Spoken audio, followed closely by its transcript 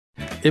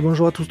Et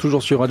bonjour à tous,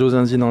 toujours sur Radio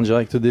Zinzine en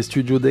direct des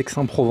studios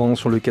d'Aix-en-Provence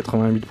sur le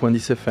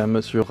 88.10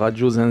 FM sur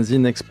Radio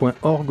Zinzine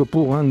Aix.org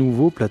pour un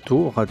nouveau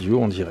plateau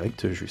radio en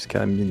direct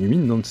jusqu'à minuit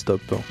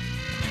non-stop.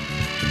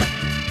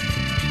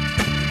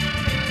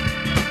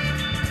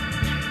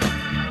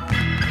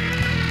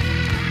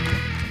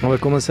 On va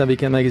commencer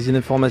avec un magazine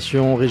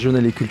d'information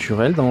régionale et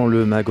culturelle. Dans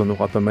le mag, on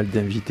aura pas mal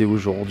d'invités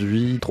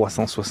aujourd'hui.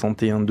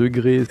 361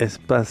 degrés,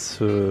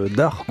 espace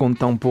d'art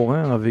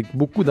contemporain avec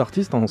beaucoup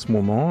d'artistes en ce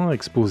moment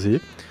exposés.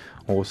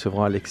 On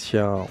recevra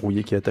Alexia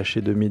Rouillet qui est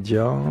attachée de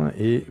médias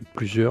et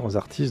plusieurs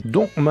artistes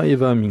dont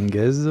Maëva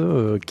Minguez,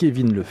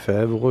 Kevin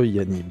Lefebvre,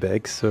 Yanni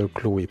Bex,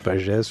 Chloé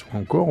Pagès ou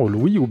encore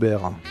Louis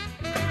Aubert.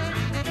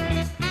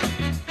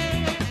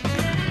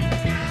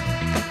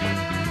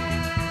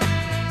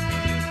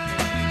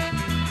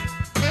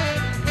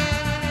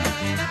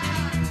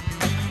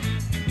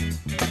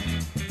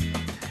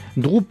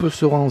 Droup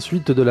sera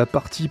ensuite de la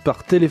partie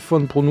par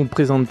téléphone pour nous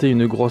présenter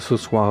une grosse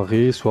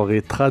soirée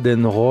Trad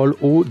and Roll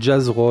au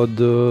Jazz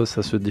Road.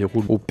 Ça se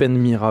déroule au Pen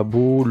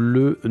Mirabeau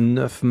le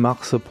 9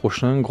 mars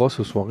prochain.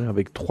 Grosse soirée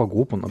avec 3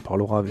 groupes, on en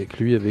parlera avec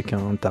lui avec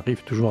un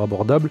tarif toujours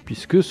abordable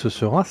puisque ce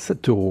sera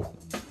 7 €.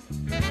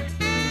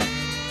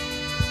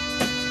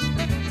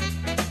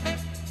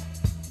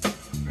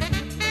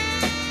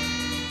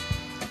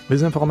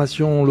 Les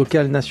informations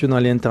locales,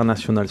 nationales et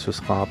internationales, ce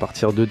sera à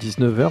partir de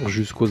 19h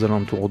jusqu'aux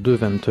alentours de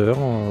 20h.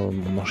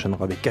 On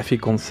enchaînera avec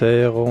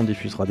café-concert, on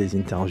diffusera des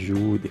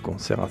interviews, des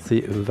concerts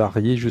assez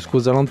variés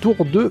jusqu'aux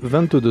alentours de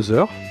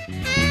 22h.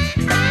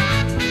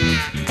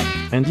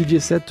 Un DJ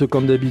set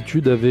comme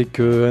d'habitude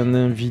avec un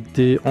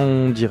invité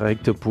en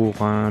direct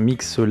pour un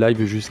mix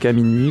live jusqu'à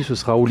minuit. Ce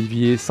sera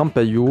Olivier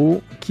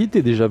Sampaio qui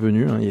était déjà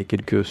venu il y a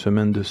quelques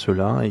semaines de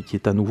cela et qui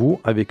est à nouveau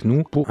avec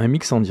nous pour un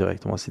mix en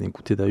direct. On va essayer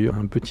d'écouter d'ailleurs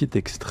un petit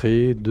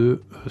extrait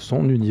de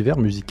son univers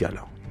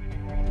musical.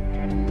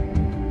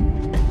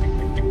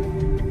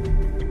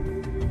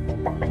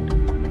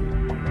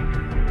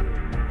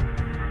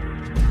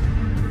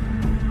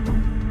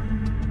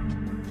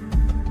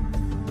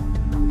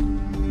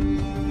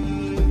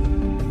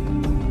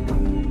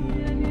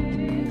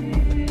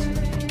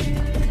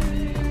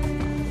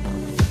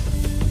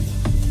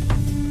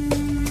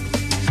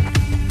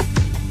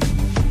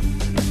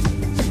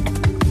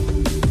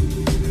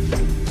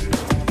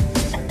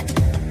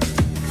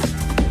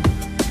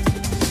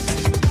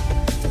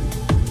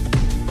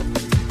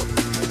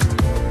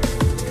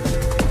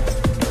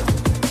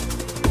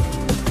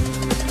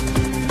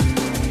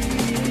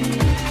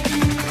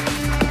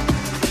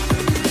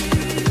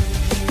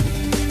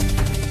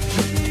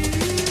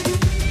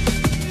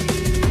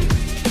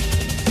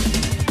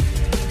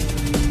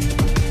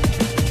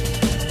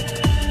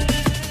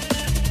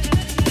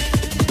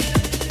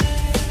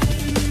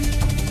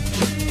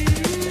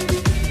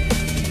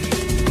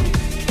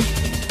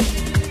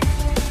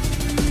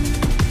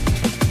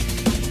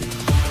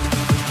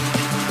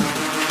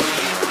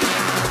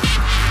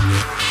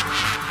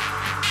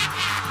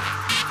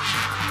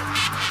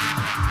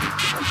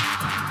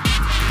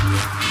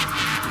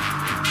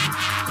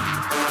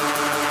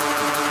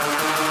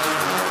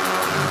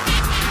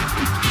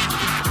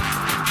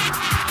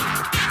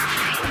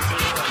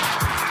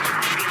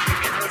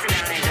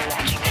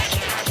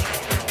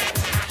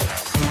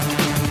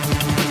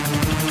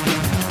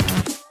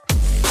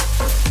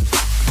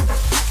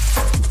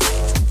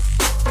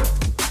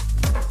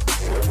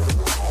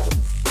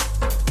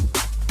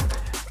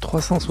 «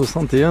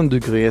 361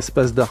 degrés,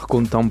 espace d'art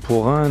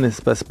contemporain, un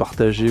espace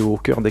partagé au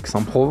cœur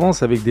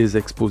d'Aix-en-Provence avec des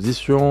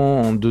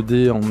expositions en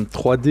 2D, en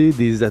 3D,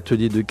 des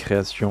ateliers de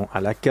création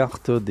à la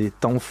carte, des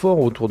temps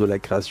forts autour de la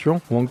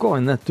création ou encore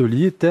un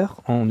atelier terre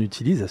en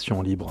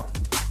utilisation libre.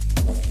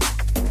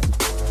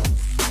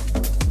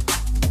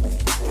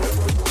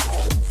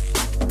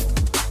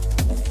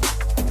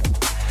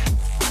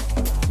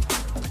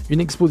 Une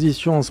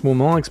exposition en ce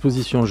moment,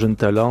 exposition jeunes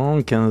talents,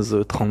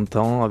 15-30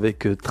 ans,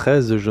 avec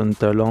 13 jeunes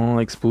talents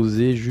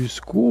exposés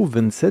jusqu'au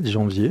 27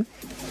 janvier.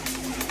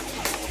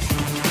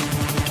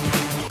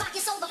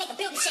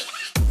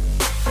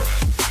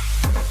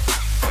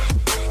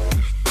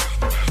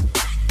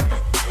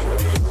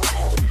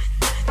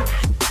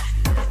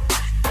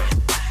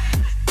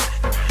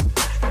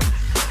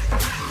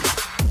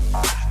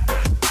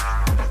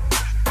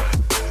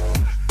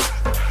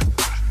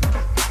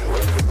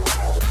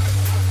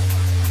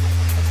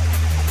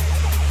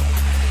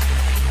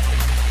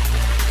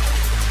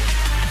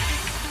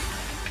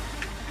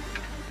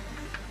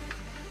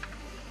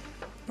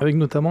 Avec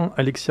notamment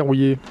Alexia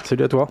Rouillet.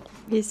 Salut à toi.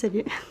 Et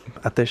salut.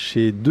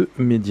 Attachée de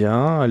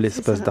médias à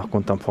l'espace d'art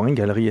contemporain,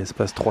 galerie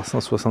Espace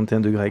 361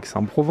 degrés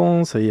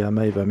Aix-en-Provence et à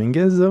Maëva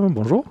Minguez.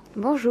 Bonjour.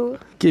 Bonjour.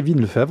 Kevin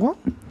Lefebvre.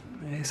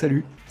 Et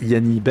salut.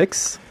 Yanni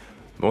Bex.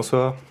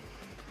 Bonsoir.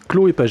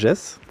 Chloé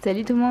Pagès.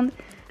 Salut tout le monde.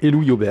 Et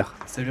Louis Aubert.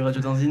 Salut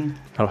Radio Zinzine.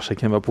 Alors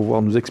chacun va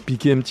pouvoir nous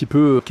expliquer un petit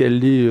peu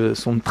quel est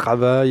son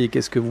travail et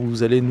qu'est-ce que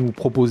vous allez nous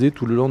proposer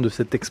tout le long de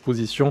cette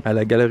exposition à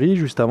la galerie.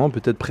 Juste avant,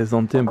 peut-être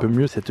présenter un peu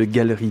mieux cette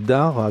galerie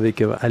d'art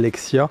avec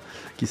Alexia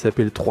qui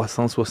s'appelle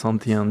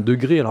 361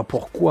 degrés. Alors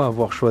pourquoi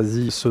avoir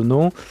choisi ce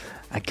nom ?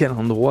 à quel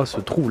endroit se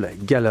trouve la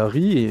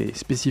galerie et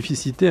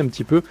spécificité un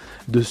petit peu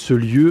de ce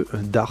lieu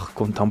d'art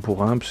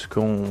contemporain,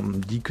 puisqu'on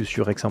dit que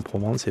sur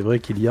Aix-en-Provence, c'est vrai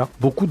qu'il y a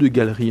beaucoup de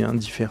galeries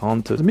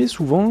différentes, mais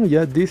souvent il y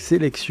a des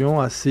sélections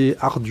assez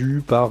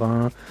ardues par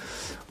un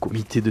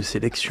comité de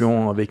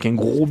sélection avec un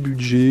gros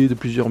budget de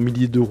plusieurs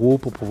milliers d'euros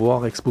pour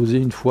pouvoir exposer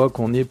une fois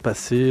qu'on est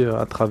passé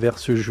à travers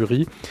ce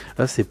jury.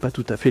 Là, c'est pas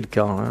tout à fait le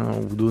cas.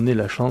 Vous donnez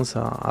la chance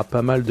à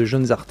pas mal de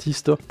jeunes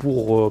artistes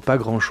pour pas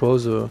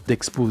grand-chose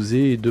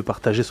d'exposer et de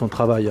partager son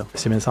travail.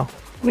 C'est bien ça ?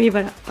 Oui,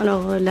 voilà.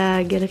 Alors,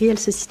 la galerie, elle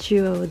se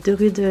situe aux 2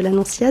 rues de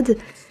l'Annonciade.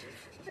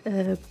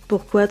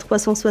 Pourquoi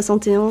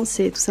 361 ?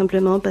 C'est tout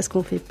simplement parce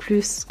qu'on fait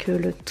plus que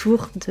le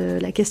tour de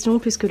la question,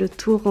 plus que le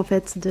tour en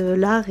fait de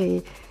l'art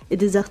et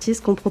des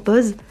artistes qu'on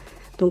propose,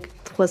 donc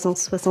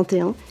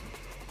 361.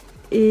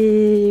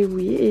 Et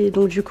oui, et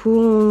donc du coup,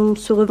 on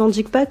se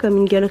revendique pas comme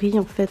une galerie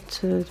en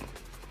fait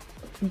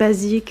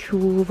basique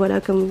où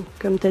voilà, comme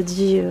tu as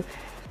dit,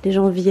 les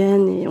gens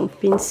viennent et on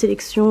fait une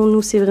sélection.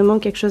 Nous, c'est vraiment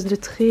quelque chose de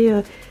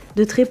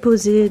très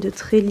posé, de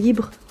très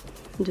libre,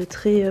 de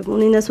très. On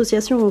est une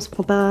association, on se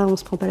prend pas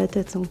la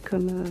tête,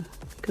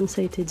 comme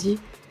ça a été dit.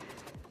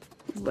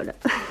 Voilà.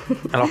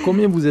 Alors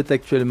combien vous êtes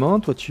actuellement ?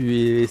 Toi tu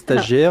es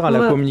stagiaire à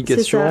la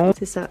communication.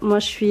 C'est ça. Moi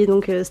je suis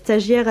donc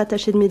stagiaire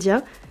attachée de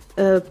médias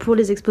pour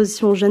les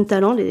expositions Jeunes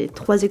Talents, les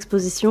 3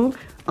 expositions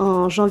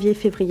en janvier,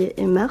 février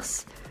et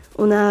mars.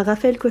 On a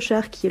Raphaël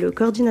Cochard qui est le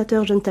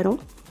coordinateur Jeunes Talents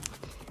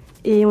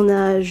et on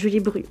a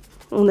Julie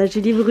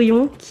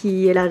Bruyon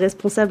qui est la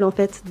responsable en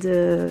fait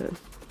de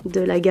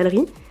la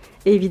galerie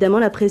et évidemment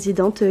la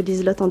présidente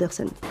Liselotte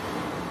Anderson.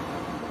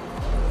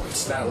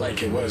 It's not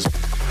like it was.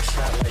 It's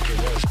not like it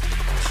was.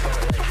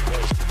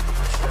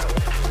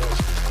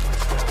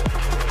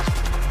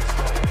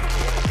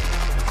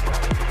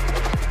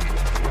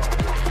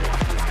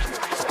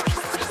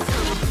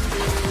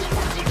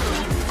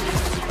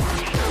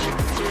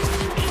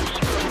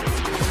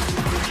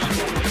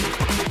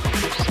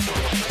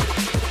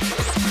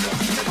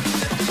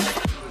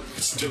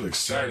 Still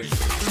exciting.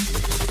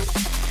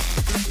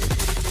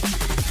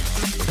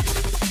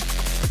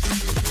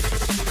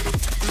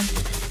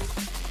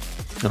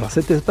 Alors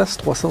cet espace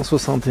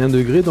 361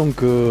 degrés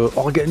donc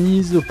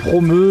organise,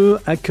 promeut,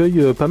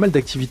 accueille pas mal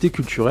d'activités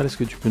culturelles. Est-ce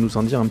que tu peux nous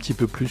en dire un petit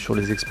peu plus sur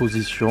les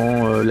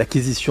expositions,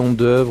 l'acquisition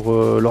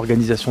d'œuvres,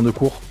 l'organisation de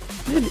cours ?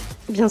 Oui,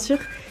 bien sûr.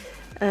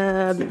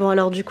 Bon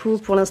alors du coup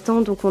pour l'instant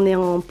donc on est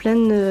en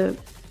pleine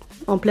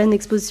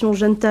exposition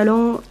Jeunes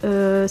Talents.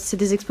 C'est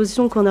des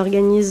expositions qu'on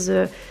organise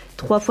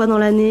 3 fois dans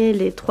l'année,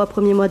 les 3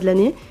 premiers mois de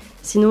l'année.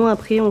 Sinon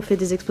après on fait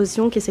des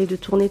expositions qui essayent de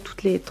tourner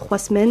toutes les 3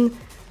 semaines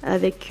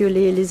avec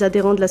les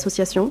adhérents de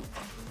l'association.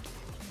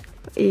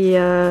 Et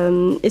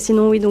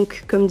sinon, oui,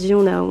 donc, comme dit,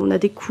 on a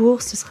des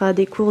cours. Ce sera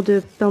des cours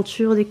de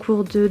peinture, des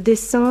cours de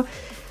dessin,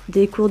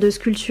 des cours de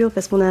sculpture,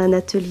 parce qu'on a un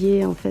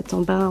atelier, en fait,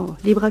 en bas, en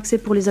libre accès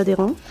pour les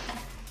adhérents.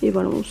 Et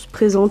voilà, on se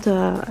présente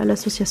à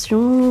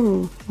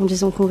l'association en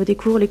disant qu'on veut des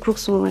cours. Les cours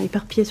sont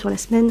éparpillés sur la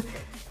semaine.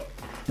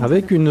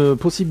 Avec une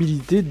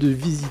possibilité de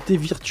visiter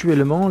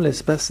virtuellement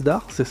l'espace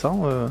d'art, c'est ça,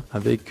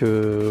 avec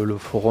le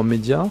forum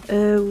média.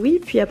 Oui,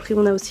 puis après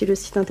on a aussi le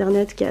site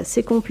internet qui est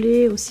assez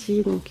complet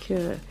aussi, donc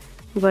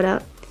voilà.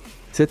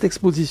 Cette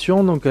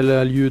exposition, donc, elle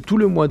a lieu tout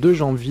le mois de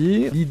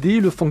janvier. L'idée,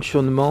 le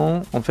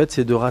fonctionnement, en fait,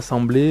 c'est de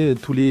rassembler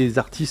tous les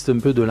artistes un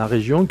peu de la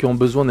région qui ont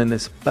besoin d'un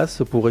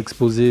espace pour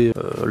exposer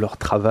leur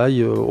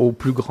travail au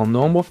plus grand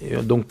nombre. Et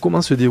donc,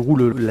 comment se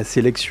déroule la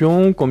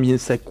sélection ? Combien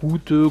ça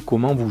coûte ?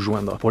 Comment vous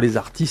joindre ? Pour les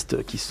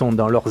artistes qui sont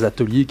dans leurs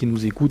ateliers, qui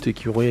nous écoutent et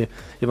qui auraient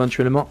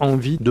éventuellement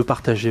envie de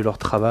partager leur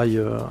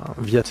travail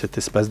via cet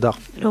espace d'art.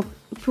 Alors,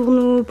 pour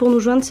nous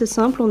joindre, c'est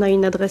simple. On a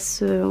une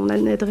adresse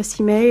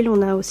email,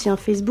 on a aussi un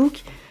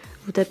Facebook.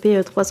 Vous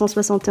tapez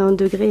 361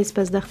 degrés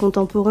Espace d'art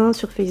contemporain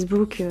sur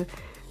Facebook,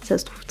 ça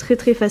se trouve très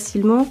très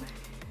facilement.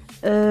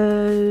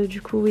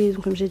 Du coup, oui,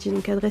 donc, comme j'ai dit,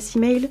 donc adresse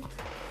email.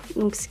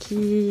 Donc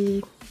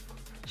j'ai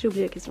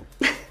oublié la question.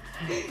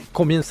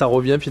 Combien ça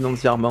revient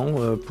financièrement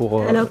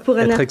pour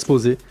être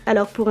exposé ?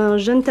 Alors pour un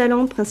jeune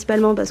talent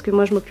principalement, parce que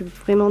moi je m'occupe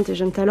vraiment des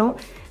jeunes talents,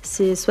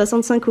 c'est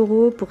 65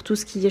 € pour tout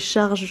ce qui est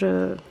charge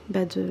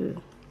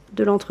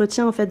de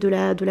l'entretien en fait, de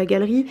la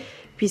galerie,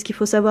 puisqu'il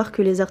faut savoir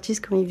que les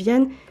artistes quand ils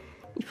viennent,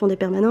 ils font des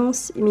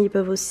permanences, mais ils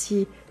peuvent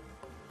aussi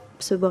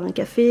se boire un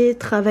café,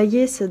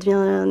 travailler, ça devient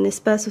un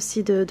espace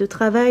aussi de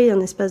travail, un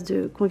espace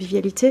de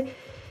convivialité.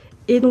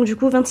 Et donc du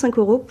coup 25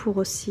 € pour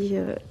aussi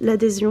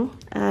l'adhésion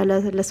à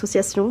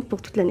l'association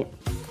pour toute l'année.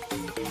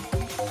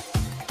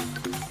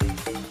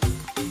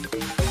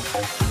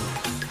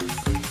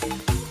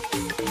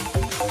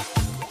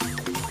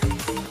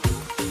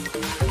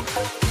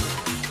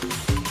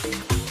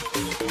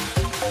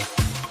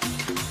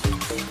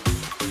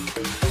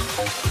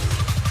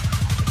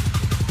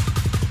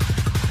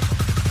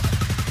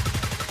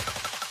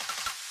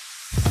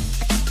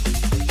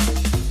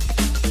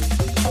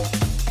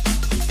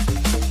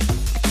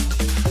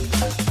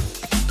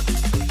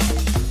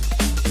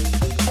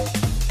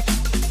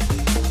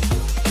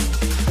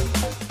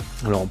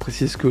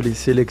 précise que les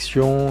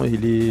sélections et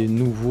les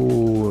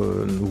nouveaux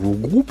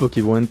groupes qui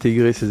vont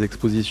intégrer ces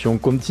expositions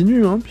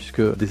continuent,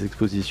 puisque des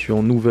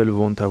expositions nouvelles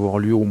vont avoir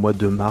lieu au mois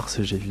de mars,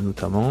 j'ai vu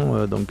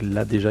notamment. Donc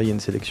là déjà il y a une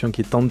sélection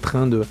qui est en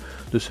train de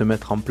se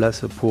mettre en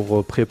place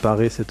pour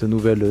préparer cette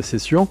nouvelle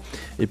session.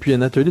 Et puis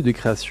un atelier de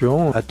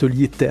création,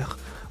 atelier terre,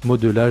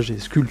 modelage et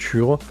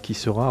sculpture, qui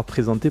sera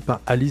présenté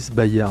par Alice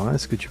Bayard.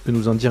 Est-ce que tu peux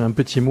nous en dire un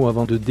petit mot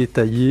avant de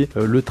détailler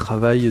le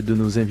travail de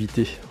nos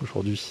invités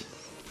aujourd'hui ?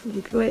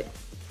 Donc, ouais.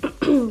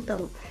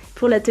 Pardon.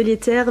 Pour l'atelier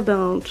terre,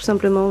 tout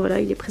simplement, voilà,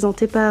 il est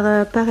présenté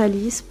par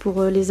Alice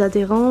pour les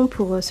adhérents,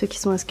 pour ceux qui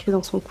sont inscrits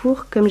dans son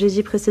cours. Comme j'ai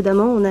dit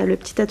précédemment, on a le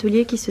petit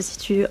atelier qui se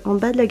situe en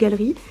bas de la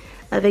galerie,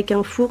 avec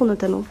un four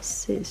notamment.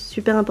 C'est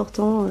super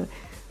important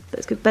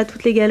parce que pas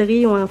toutes les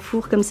galeries ont un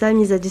four comme ça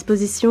mis à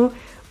disposition.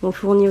 On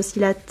fournit aussi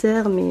la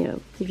terre, mais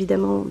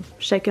évidemment,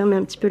 chacun met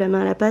un petit peu la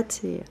main à la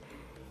pâte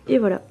et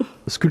voilà.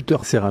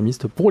 Sculpteur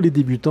céramiste pour les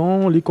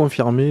débutants, les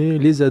confirmés,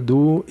 les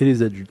ados et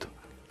les adultes.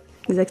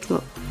 Exactement.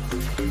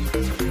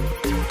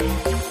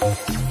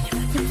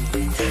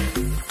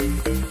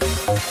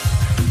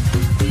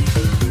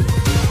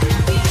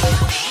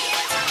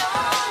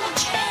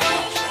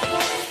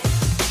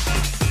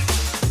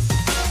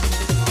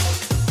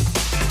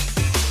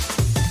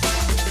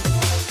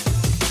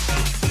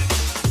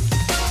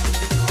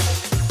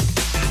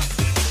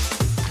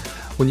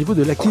 Au niveau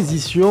de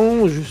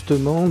l'acquisition,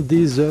 justement,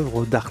 des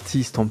œuvres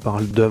d'artistes, on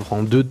parle d'œuvres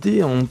en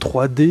 2D, en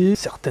 3D.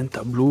 Certains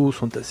tableaux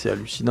sont assez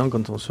hallucinants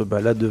quand on se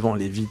balade devant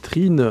les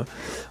vitrines.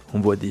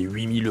 On voit des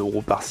 8 000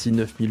 € par-ci,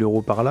 9 000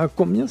 € par-là.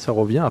 Combien ça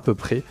revient à peu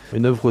près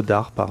une œuvre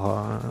d'art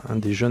par un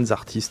des jeunes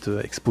artistes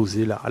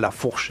exposés là, à la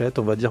fourchette,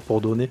 on va dire,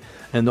 pour donner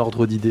un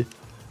ordre d'idée?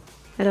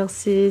 Alors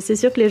c'est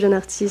sûr que les jeunes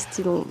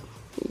artistes, ils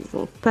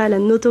n'ont pas la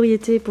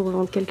notoriété pour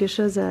vendre quelque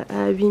chose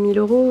à 8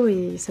 000 €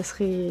 et ça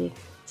serait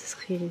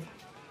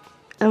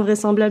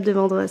invraisemblable de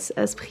vendre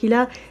à ce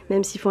prix-là,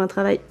 même s'ils font un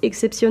travail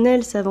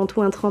exceptionnel, c'est avant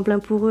tout un tremplin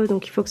pour eux,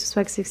 donc il faut que ce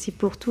soit accessible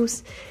pour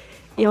tous.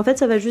 Et en fait,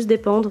 ça va juste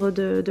dépendre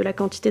de la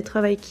quantité de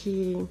travail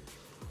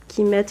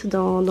qu'ils mettent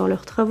dans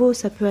leurs travaux.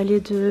 Ça peut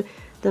aller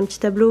d'un petit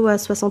tableau à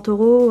 60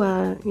 €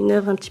 à une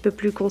œuvre un petit peu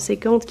plus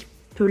conséquente qui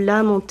peut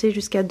là monter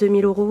jusqu'à 2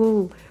 000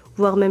 €,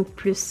 voire même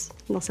plus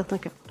dans certains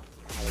cas.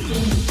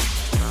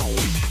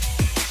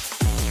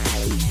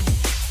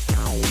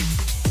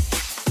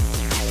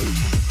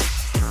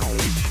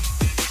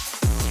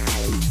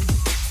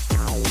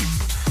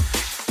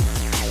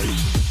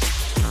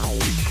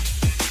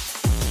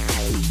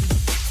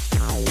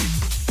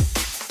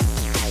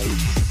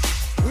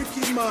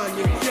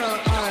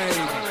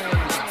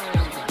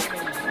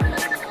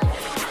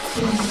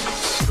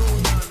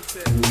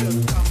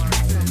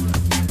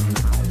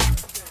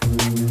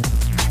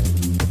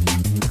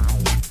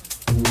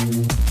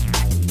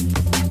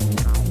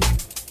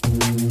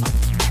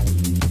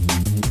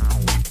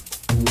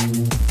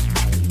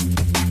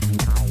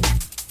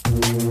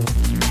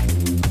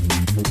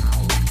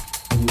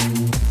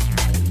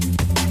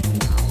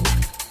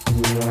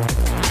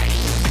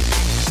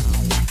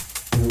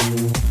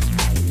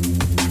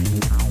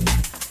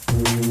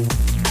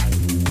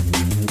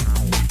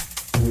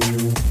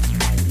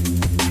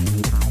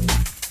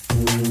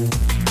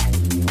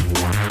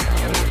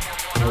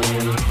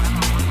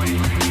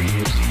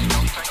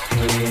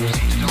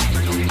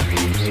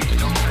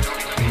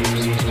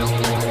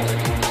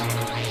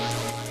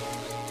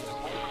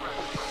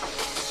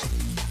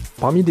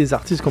 Parmi des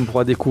artistes qu'on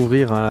pourra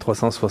découvrir à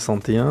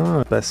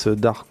 361, Espace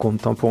d'art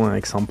contemporain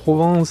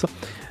Aix-en-Provence,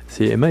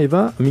 c'est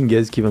Eva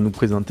Minguez qui va nous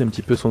présenter un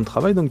petit peu son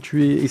travail. Donc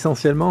tu es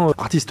essentiellement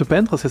artiste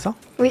peintre, c'est ça ?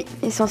 Oui,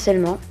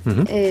 essentiellement.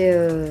 Et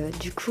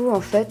du coup,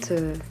 en fait,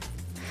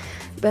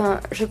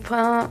 je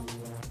prends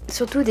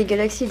surtout des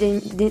galaxies,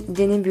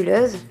 des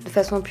nébuleuses, de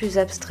façon plus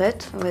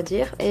abstraite, on va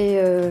dire.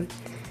 Et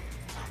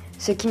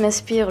ce qui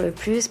m'inspire le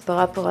plus par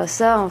rapport à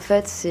ça, en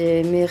fait,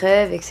 c'est mes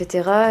rêves,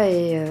 etc.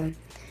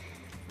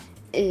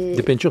 Et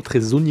des peintures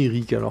très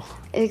oniriques alors.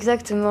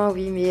 Exactement,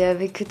 oui, mais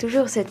avec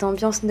toujours cette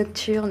ambiance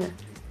nocturne.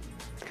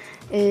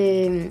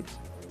 Et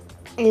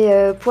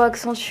pour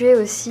accentuer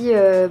aussi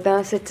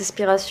cette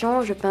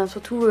inspiration, je peins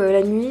surtout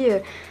la nuit,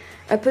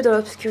 un peu dans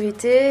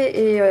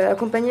l'obscurité, et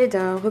accompagné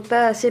d'un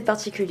repas assez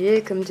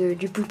particulier, comme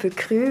du poulpe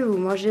cru ou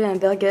manger un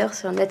burger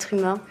sur un être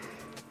humain.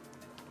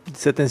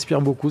 Ça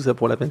t'inspire beaucoup, ça,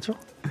 pour la peinture ?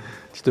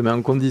 Tu te mets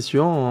en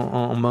condition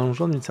en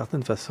mangeant d'une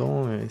certaine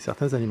façon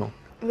certains aliments.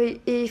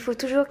 Oui, et il faut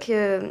toujours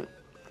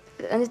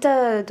un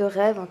état de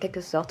rêve, en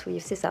quelque sorte, oui,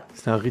 c'est ça.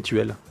 C'est un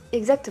rituel.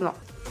 Exactement.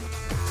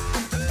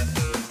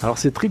 Alors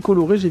c'est très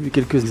coloré, j'ai vu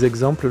quelques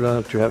exemples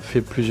là. Tu as fait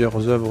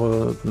plusieurs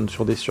œuvres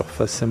sur des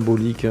surfaces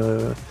symboliques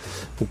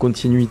aux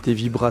continuités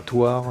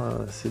vibratoires.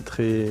 C'est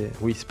très,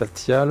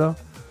 spatial.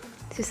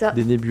 C'est ça.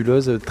 Des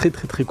nébuleuses très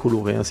très très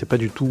colorées. C'est pas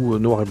du tout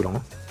noir et blanc.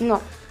 Non.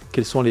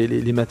 Quelles sont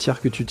les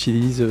matières que tu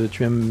utilises ?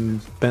 Tu aimes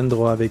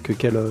peindre avec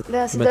quelle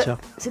matière ?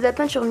 C'est de la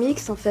peinture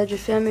mixte en fait. Je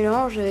fais un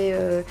mélange et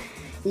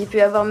il peut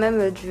y avoir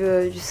même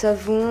du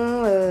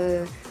savon,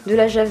 de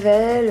la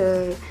javel,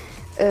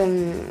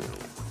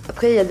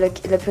 Après, il y a de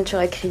la peinture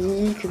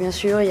acrylique, bien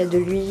sûr, il y a de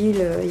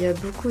l'huile, il y a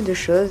beaucoup de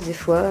choses des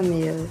fois,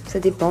 mais ça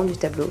dépend du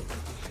tableau.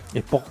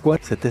 Et pourquoi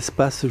cet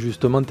espace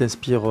justement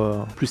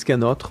t'inspire plus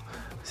qu'un autre?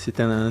 C'est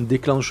un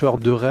déclencheur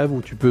de rêve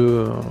où tu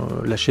peux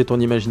lâcher ton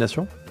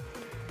imagination?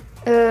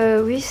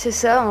 Oui, c'est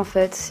ça en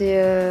fait.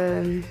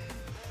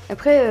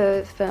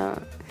 Après,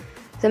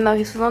 ça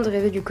m'arrive souvent de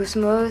rêver du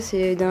cosmos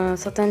et d'un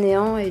certain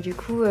néant, et du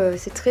coup,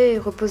 c'est très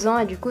reposant,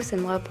 et du coup, ça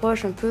me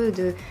rapproche un peu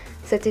de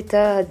cet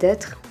état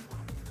d'être.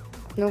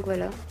 Donc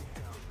voilà.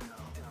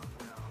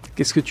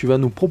 Qu'est-ce que tu vas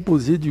nous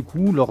proposer du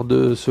coup lors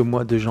de ce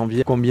mois de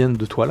janvier? Combien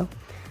de toiles?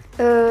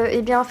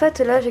 Eh bien en fait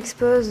là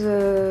j'expose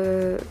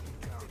je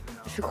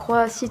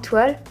crois 6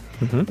 toiles.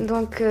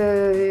 Donc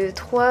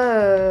 3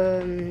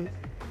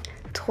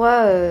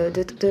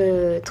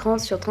 de 30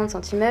 sur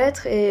 30 cm,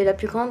 et la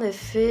plus grande elle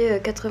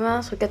fait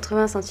 80 sur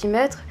 80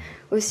 cm.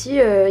 Aussi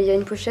il y a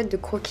une pochette de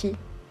croquis.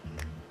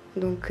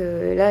 Donc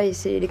là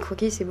les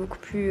croquis c'est beaucoup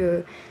plus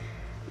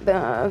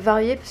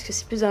varié parce que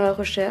c'est plus dans la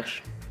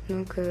recherche.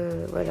 Donc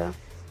voilà.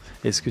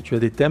 Est-ce que tu as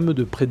des thèmes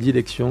de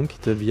prédilection qui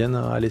te viennent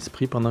à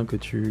l'esprit pendant que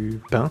tu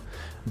peins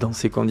dans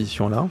ces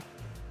conditions-là?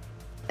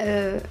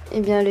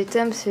 Eh bien les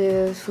thèmes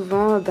c'est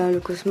souvent le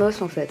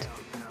cosmos en fait.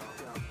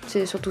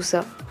 C'est surtout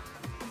ça.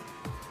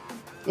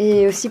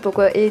 Et aussi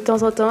et de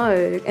temps en temps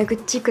un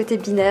petit côté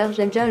binaire,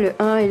 j'aime bien le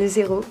 1 et le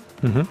 0.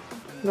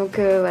 Donc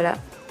voilà.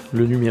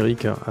 Le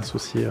numérique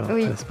associé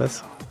oui. à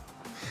l'espace.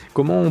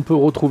 Comment on peut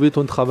retrouver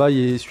ton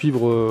travail et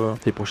suivre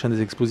tes prochaines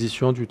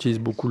expositions? Tu utilises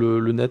beaucoup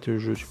le net,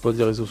 je suppose,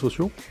 des réseaux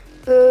sociaux?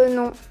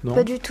 Non,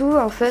 pas du tout.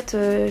 En fait,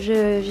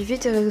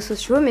 j'évite les réseaux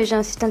sociaux, mais j'ai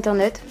un site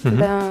internet,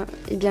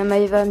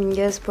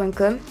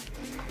 maevaminguez.com.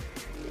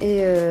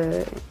 Et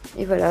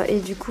voilà. Et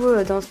du coup,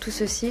 dans tout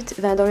ce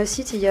site, dans le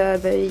site, il y a,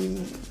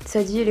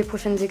 ça dit les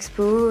prochaines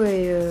expos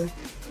et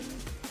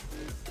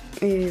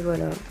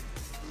voilà.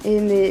 Et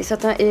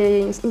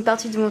une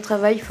partie de mon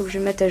travail, il faut que je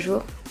mette à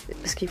jour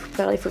parce qu'il faut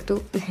faire les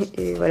photos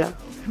et voilà.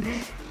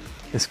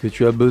 Est-ce que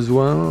tu as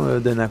besoin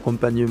d'un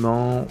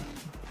accompagnement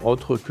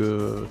autre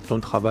que ton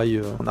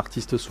travail en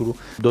artiste solo,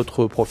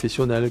 d'autres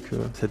professionnels que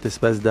cet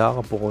espace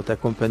d'art pour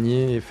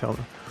t'accompagner et faire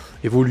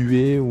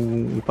évoluer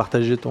ou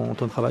partager ton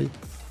travail?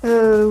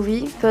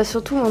 Oui,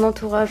 surtout mon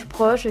entourage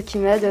proche qui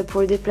m'aide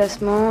pour le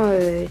déplacement,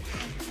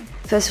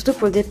 surtout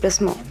pour le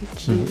déplacement,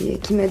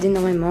 qui m'aide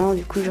énormément.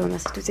 Du coup, je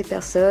remercie toutes ces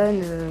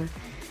personnes.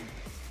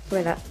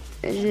 Voilà,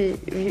 oui,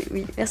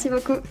 merci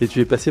beaucoup. Et tu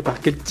es passé par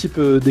quel type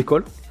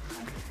d'école?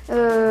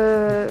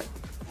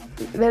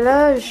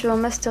 Là, je suis en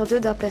Master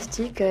 2 d'art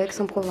plastique à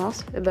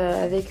Aix-en-Provence. Je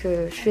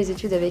fais les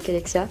études avec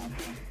Alexia,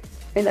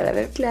 et dans la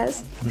même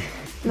classe.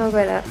 Donc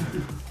voilà.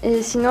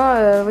 Et sinon,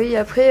 oui,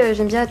 après,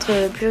 j'aime bien être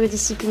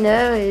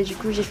pluridisciplinaire, et du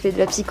coup, j'ai fait de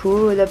la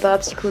psycho, de la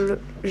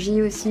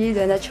parapsychologie aussi, de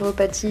la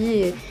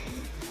naturopathie,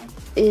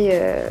 et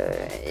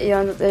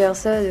d'ailleurs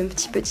ça, un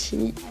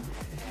petit.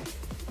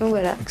 Donc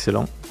voilà.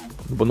 Excellent.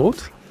 Bonne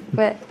route.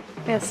 Ouais,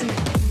 merci.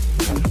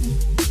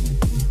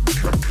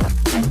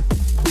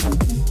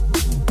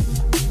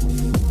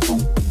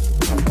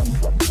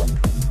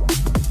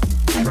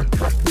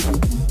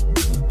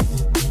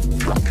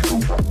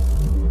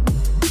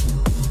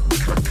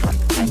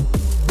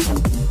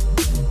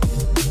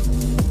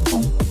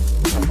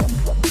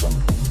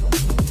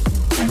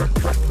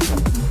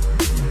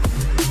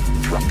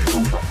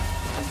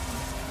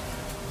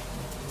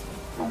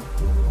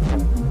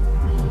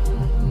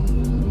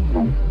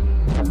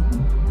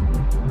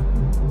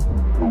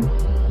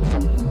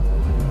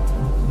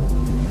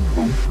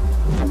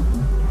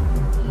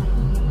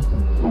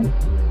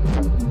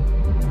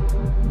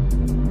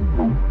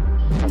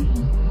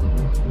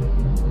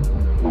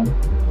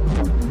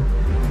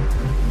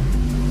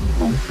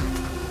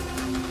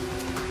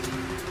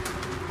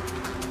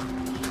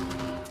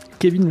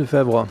 Kevin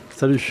Lefebvre,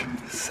 salut.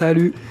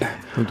 Salut.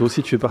 Donc toi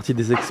aussi tu fais partie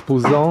des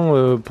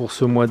exposants pour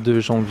ce mois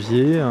de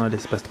janvier,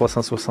 l'espace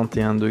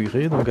 361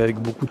 degrés, donc avec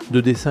beaucoup de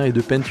dessins et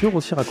de peintures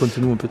aussi.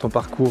 Raconte-nous un peu ton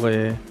parcours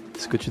et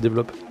ce que tu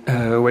développes.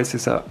 Ouais, c'est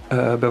ça.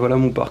 Voilà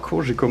mon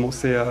parcours. J'ai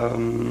commencé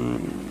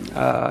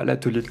à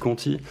l'atelier de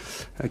Conti,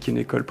 qui est une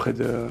école près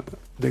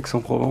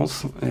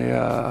d'Aix-en-Provence. Et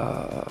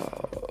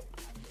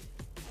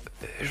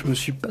je me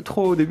suis pas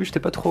trop, au début,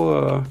 j'étais pas trop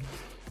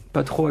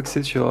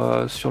axé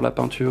sur la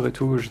peinture et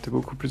tout. J'étais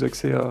beaucoup plus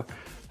axé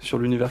sur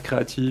l'univers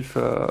créatif,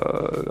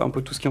 un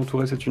peu tout ce qui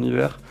entourait cet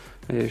univers,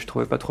 et je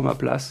trouvais pas trop ma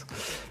place.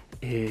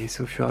 Et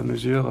c'est au fur et à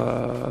mesure,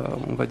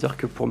 on va dire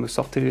que pour me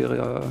sortir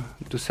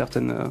de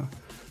certaines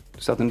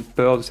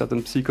peurs, de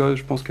certaines psychoses,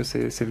 je pense que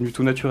c'est venu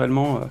tout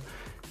naturellement.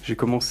 J'ai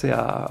commencé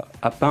à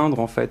peindre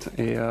en fait,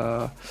 et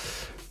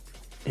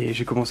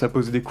j'ai commencé à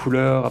poser des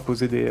couleurs, à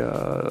poser de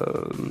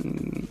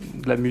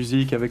la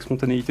musique avec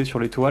spontanéité sur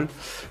les toiles.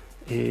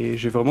 Et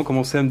j'ai vraiment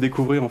commencé à me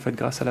découvrir en fait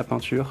grâce à la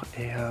peinture.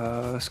 Et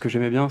ce que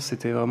j'aimais bien,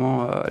 c'était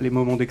vraiment les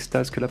moments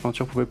d'extase que la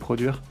peinture pouvait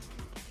produire.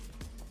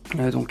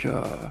 Et donc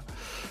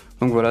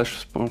voilà, je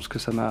pense que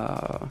ça m'a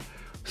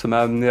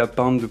amené à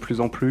peindre de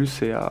plus en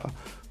plus et à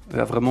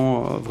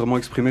vraiment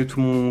exprimer tout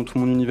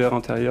mon univers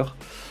intérieur.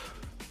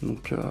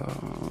 Donc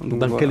dans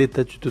voilà. quel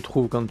état tu te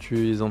trouves quand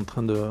tu es en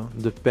train de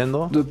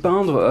peindre? De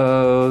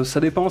peindre, ça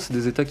dépend, c'est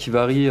des états qui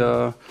varient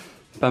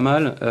pas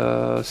mal.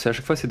 C'est à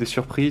chaque fois c'est des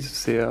surprises.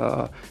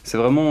 C'est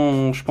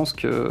vraiment, je pense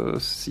que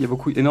il y a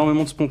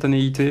énormément de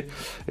spontanéité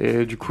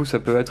et du coup ça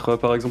peut être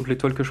par exemple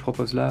l'étoile que je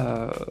propose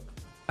là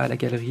à la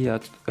galerie à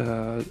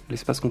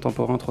l'espace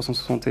Contemporain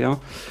 361.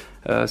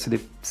 C'est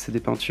des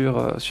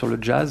peintures sur le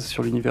jazz,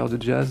 sur l'univers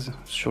de jazz,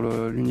 sur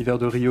l'univers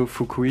de Ryo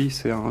Fukui.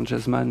 C'est un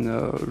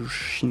jazzman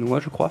chinois,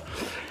 je crois.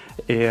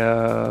 Et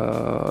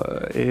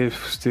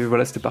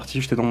c'était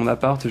parti, j'étais dans mon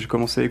appart et j'ai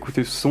commencé à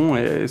écouter ce son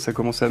et ça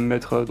commençait à me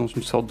mettre dans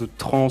une sorte de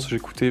transe.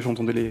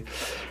 J'entendais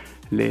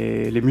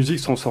les musiques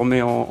se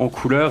transformer en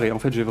couleurs et en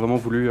fait j'ai vraiment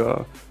voulu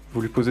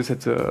poser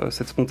cette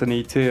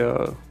spontanéité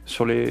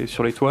sur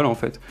les toiles en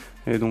fait.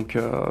 Et donc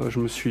je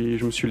me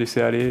suis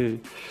laissé aller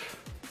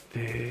et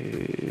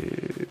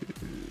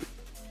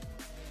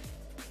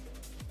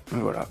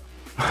voilà.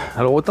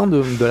 Alors autant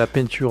de la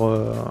peinture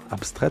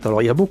abstraite,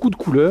 alors il y a beaucoup de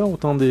couleurs,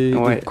 autant des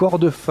corps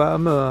de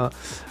femmes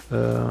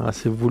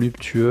assez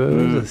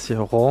voluptueuses, assez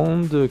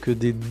rondes, que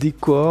des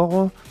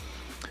décors.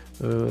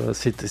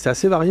 C'est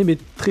assez varié mais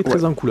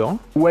très en couleur. Hein.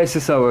 Ouais,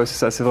 c'est ça,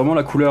 c'est vraiment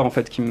la couleur en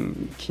fait qui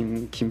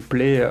me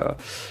plaît.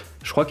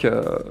 Je crois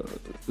que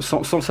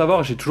sans le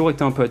savoir, j'ai toujours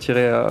été un peu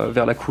attiré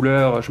vers la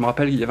couleur. Je me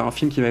rappelle, il y avait un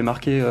film qui m'avait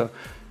marqué.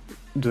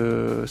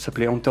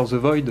 S'appelait Enter the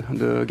Void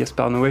de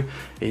Gaspar Noé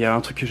et il y a un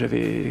truc que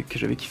j'avais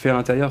kiffé à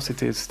l'intérieur,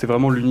 c'était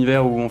vraiment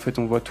l'univers où en fait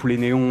on voit tous les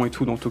néons et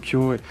tout dans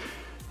Tokyo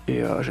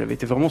et j'avais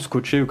été vraiment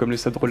scotché comme les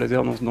sabres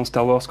laser dans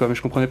Star Wars quoi, mais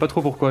je comprenais pas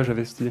trop pourquoi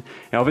j'avais cette idée.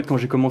 Et en fait quand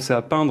j'ai commencé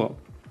à peindre,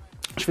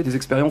 je fais des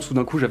expériences où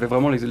d'un coup j'avais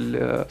vraiment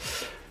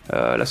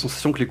la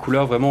sensation que les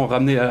couleurs vraiment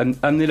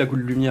amenaient la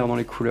lumière dans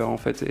les couleurs en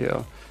fait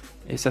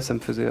et ça me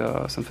faisait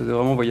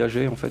vraiment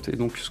voyager en fait. Et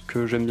donc ce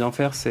que j'aime bien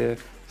faire c'est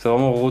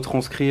vraiment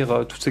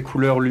retranscrire toutes ces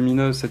couleurs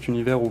lumineuses, cet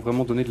univers où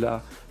vraiment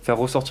faire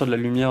ressortir de la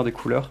lumière des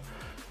couleurs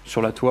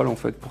sur la toile en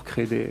fait pour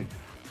créer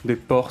des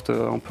portes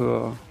un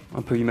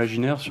peu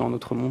imaginaires sur un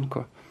autre monde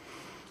quoi.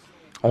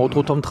 On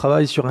retrouve ton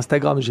travail sur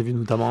Instagram, j'ai vu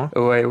notamment.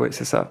 Hein. Ouais,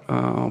 c'est ça.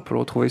 On peut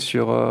le retrouver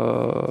sur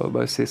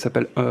ça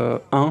s'appelle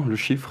 1 le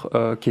chiffre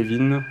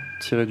Kevin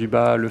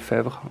 _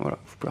 Lefebvre. Voilà,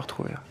 vous pouvez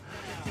retrouver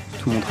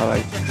tout mon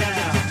travail.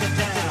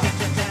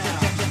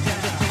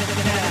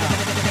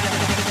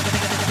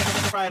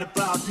 Right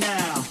about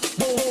now.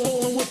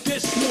 Roll with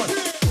this one.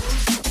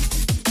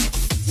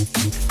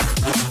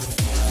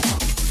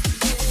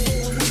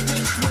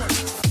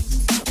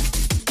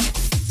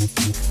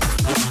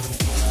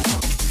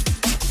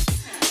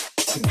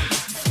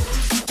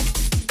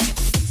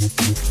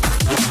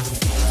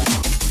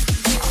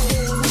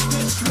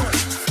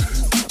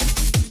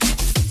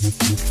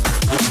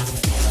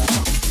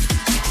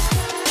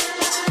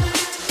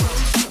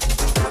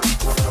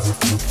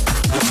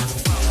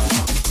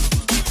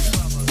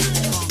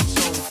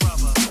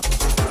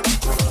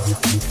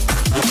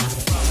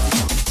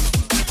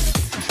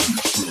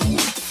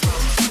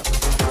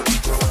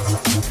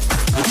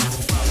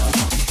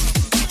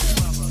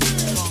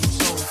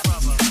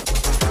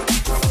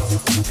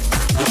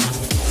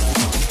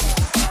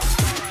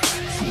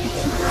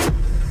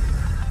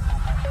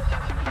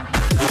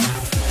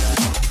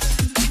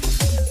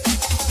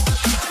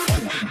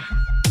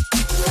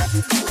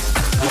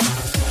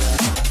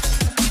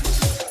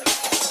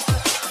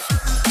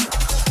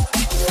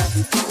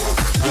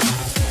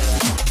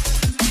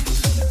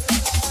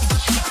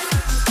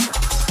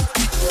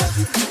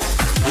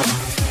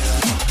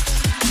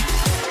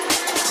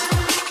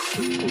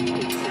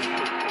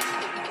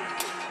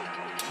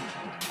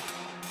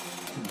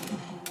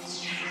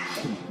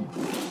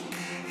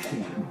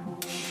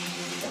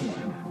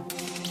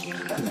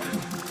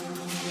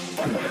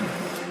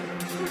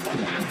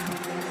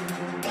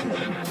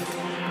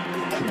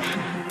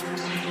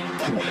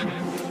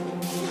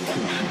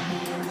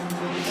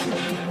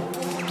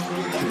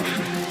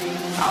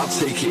 I'll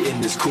take it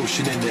in, there's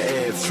caution in the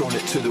air, thrown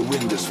it to the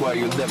wind, that's why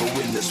you'll never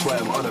win, that's why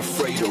I'm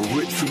unafraid. I'll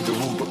rip through the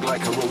rule book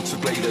like a rotor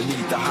blade, I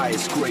need the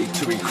highest grade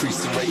to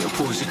increase the rate of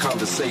pause your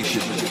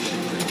conversation.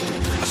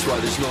 That's why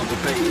there's no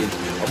debating,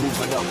 I'm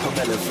moving up, I'm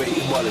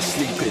elevating while I'm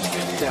sleeping,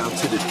 down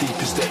to the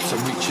deepest depths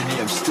I'm reaching,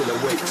 yeah I'm still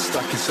awake,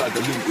 stuck inside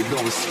the loop with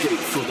no escape,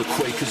 feel the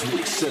quake as we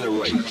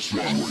accelerate.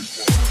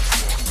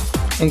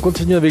 On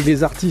continue avec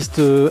les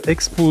artistes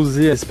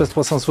exposés à Espace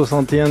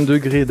 361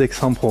 degrés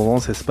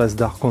d'Aix-en-Provence, espace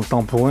d'art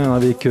contemporain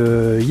avec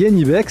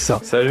Janvier.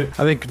 Salut.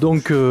 Avec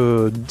donc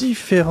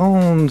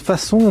différentes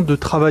façons de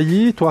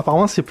travailler. Toi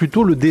apparemment c'est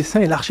plutôt le dessin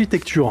et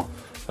l'architecture.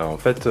 Alors, en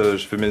fait,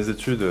 je fais mes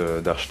études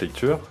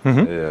d'architecture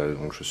et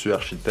donc je suis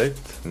architecte,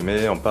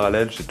 mais en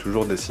parallèle j'ai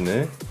toujours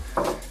dessiné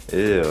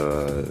et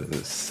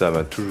ça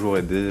m'a toujours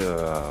aidé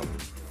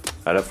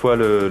à la fois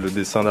le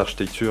dessin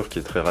d'architecture qui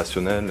est très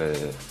rationnel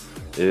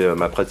et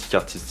ma pratique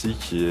artistique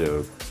qui est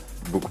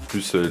beaucoup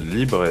plus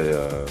libre et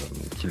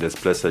qui laisse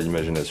place à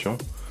l'imagination.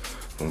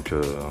 Donc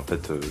en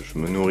fait je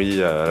me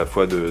nourris à la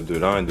fois de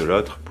l'un et de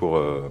l'autre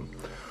pour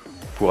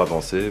pour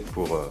avancer,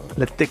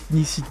 La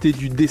technicité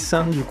du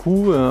dessin, du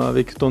coup,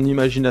 avec ton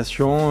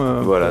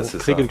imagination, voilà, pour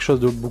créer quelque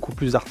chose de beaucoup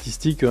plus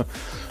artistique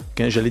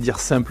qu'un, j'allais dire,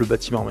 simple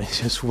bâtiment. Mais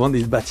c'est souvent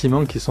des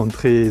bâtiments qui sont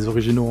très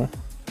originaux. Hein.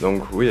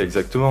 Donc oui,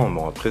 exactement.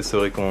 Bon, après, c'est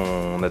vrai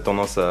qu'on a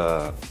tendance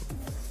à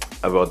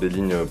avoir des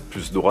lignes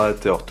plus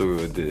droites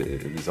et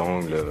des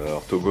angles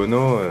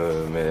orthogonaux,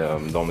 mais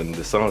dans mes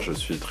dessins, je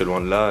suis très loin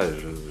de là et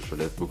je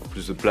laisse beaucoup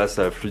plus de place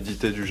à la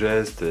fluidité du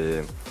geste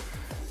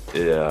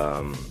et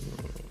à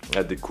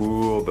des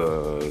courbes,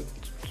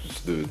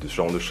 de ce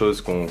genre de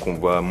choses qu'on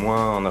voit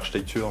moins en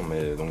architecture,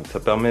 mais donc ça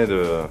permet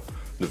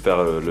de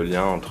faire le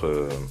lien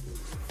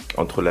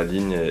entre la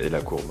ligne et la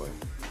courbe. Ouais.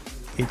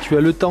 Et tu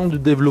as le temps de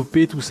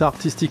développer tout ça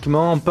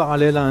artistiquement en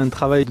parallèle à un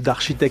travail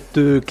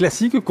d'architecte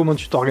classique. Comment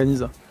tu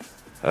t'organises ?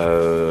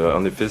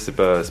 En effet, c'est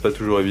pas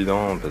toujours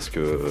évident parce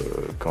que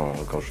quand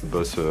je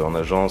bosse en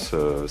agence,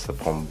 ça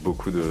prend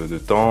beaucoup de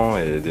temps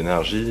et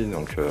d'énergie.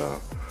 Donc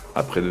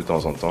après, de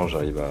temps en temps,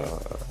 j'arrive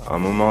à un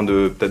moment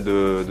peut-être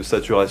de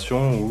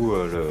saturation où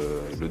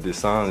le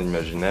dessin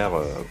imaginaire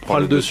prend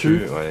le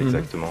dessus. Ouais,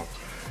 exactement.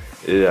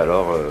 Et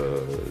alors,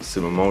 c'est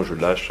le moment où je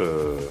lâche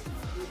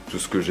tout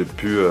ce que j'ai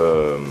pu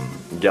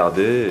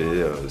garder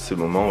et c'est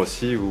le moment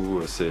aussi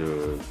où c'est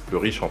le plus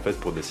riche en fait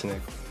pour dessiner.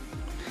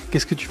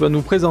 Qu'est-ce que tu vas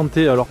nous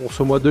présenter alors pour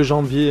ce mois de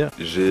janvier ?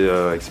 J'ai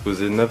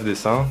exposé 9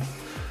 dessins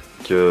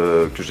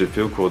que j'ai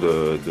fait au cours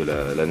de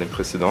l'année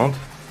précédente.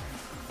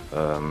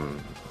 En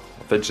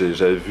fait,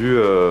 j'avais vu,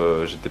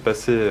 j'étais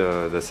passé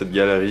dans cette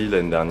galerie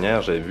l'année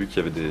dernière, j'avais vu qu'il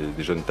y avait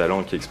des jeunes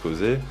talents qui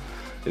exposaient.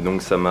 Et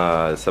donc ça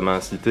m'a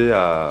incité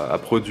à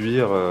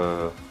produire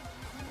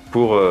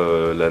pour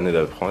l'année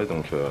d'après,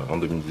 donc en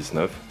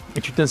 2019. Et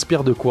tu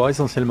t'inspires de quoi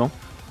essentiellement ?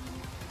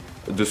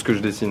 De ce que je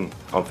dessine.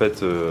 En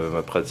fait,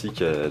 ma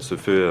pratique, elle se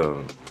fait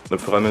au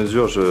fur et à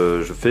mesure.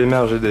 Je fais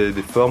émerger des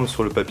formes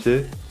sur le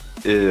papier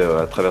et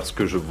à travers ce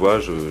que je vois,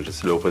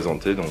 j'essaie de le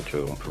représenter. Donc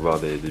on peut voir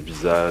des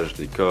visages,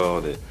 des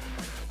corps,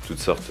 toutes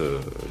sortes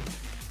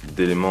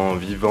d'éléments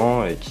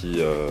vivants et qui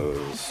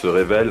se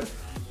révèlent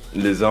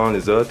les uns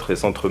les autres et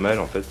s'entremêlent.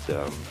 En fait, il y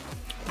a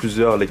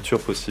plusieurs lectures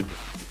possibles.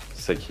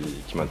 C'est ça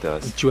qui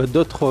m'intéresse. Tu as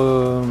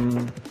d'autres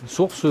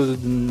sources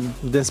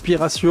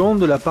d'inspiration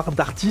de la part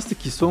d'artistes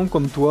qui sont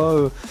comme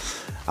toi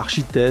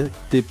architectes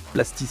et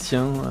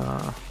plasticiens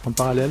en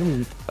parallèle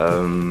ou...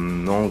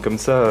 Non, comme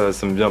ça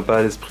me vient pas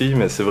à l'esprit,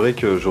 mais c'est vrai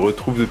que je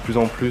retrouve de plus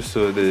en plus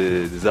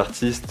des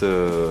artistes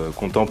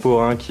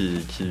contemporains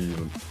qui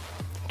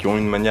ont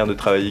une manière de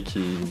travailler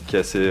qui est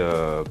assez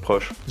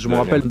proche. Je me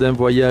rappelle d'un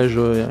voyage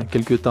il y a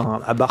quelques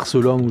temps à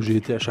Barcelone où j'ai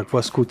été à chaque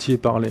fois scotché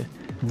par les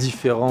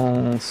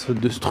différences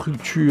de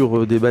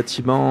structure des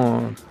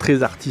bâtiments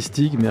très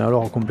artistiques, mais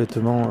alors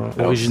complètement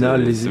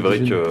originales. C'est vrai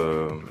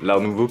que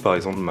l'art nouveau, par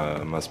exemple,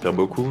 m'inspire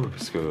beaucoup,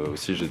 parce que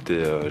aussi j'ai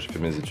fait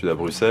mes études à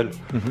Bruxelles,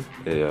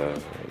 et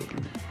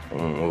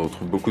on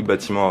retrouve beaucoup de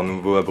bâtiments art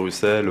nouveau à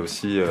Bruxelles,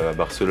 aussi à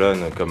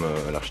Barcelone, comme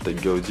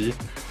l'architecte Gaudi.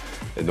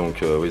 Et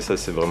donc oui, ça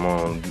c'est vraiment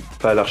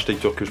pas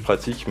l'architecture que je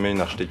pratique, mais une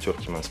architecture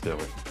qui m'inspire.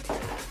 Oui.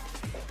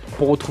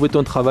 Pour retrouver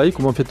ton travail,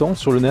 comment fait-on ?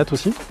 Sur le net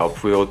aussi ? Alors vous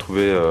pouvez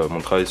retrouver mon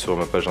travail sur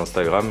ma page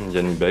Instagram,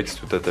 Yannibex,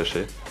 tout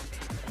attaché.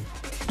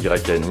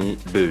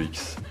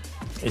 YANNIBEX.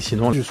 Et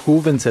sinon jusqu'au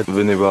 27.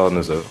 Venez voir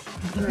nos œuvres.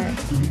 Ouais.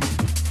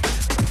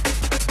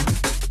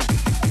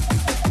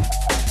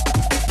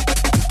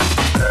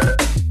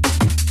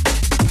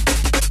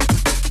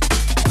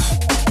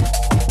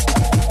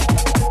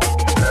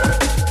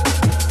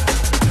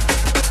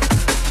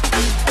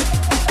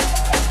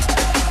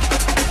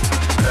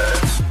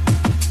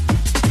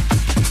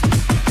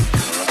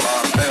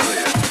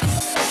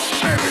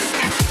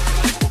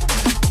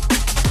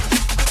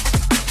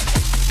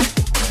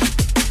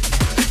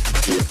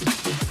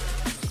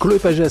 Chloé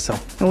Pagès.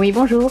 Oui,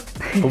 bonjour.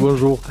 Oh,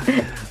 bonjour.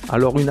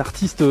 Alors, une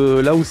artiste,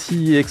 là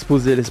aussi,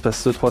 exposée à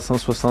l'espace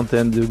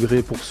 361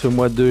 degrés pour ce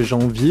mois de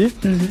janvier,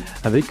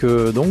 avec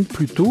donc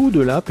plutôt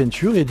de la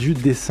peinture et du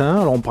dessin.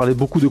 Alors, on parlait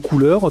beaucoup de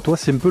couleurs. Toi,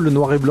 c'est un peu le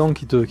noir et blanc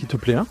qui te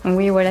plaît, hein ?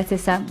 Oui, voilà, c'est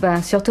ça.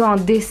 Surtout en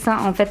dessin.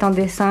 En fait, en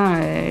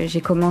dessin,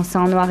 j'ai commencé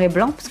en noir et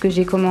blanc, parce que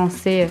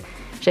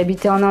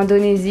j'habitais en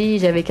Indonésie,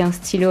 j'avais qu'un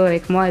stylo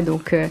avec moi,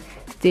 donc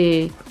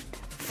c'était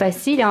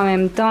facile. Et en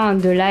même temps,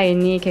 de là est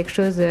né quelque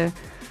chose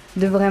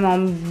de vraiment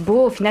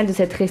beau. Au final, de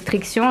cette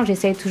restriction,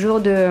 j'essaye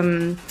toujours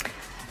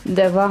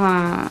d'avoir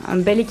un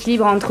bel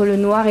équilibre entre le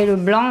noir et le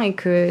blanc et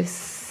que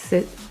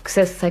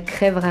ça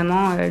crée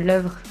vraiment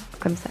l'œuvre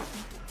comme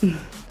ça.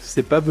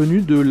 C'est pas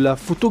venu de la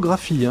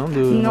photographie, hein,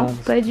 non,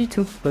 pas du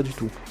tout. Pas du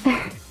tout.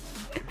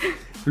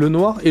 Le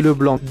noir et le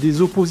blanc,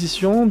 des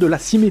oppositions, de la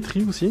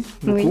symétrie aussi,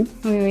 beaucoup.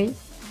 Oui.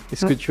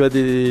 Est-ce que tu as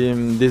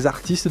des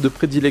artistes de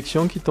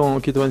prédilection qui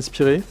t'ont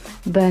inspiré ?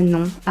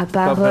 Non, à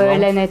part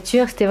la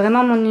nature, c'était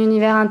vraiment mon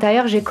univers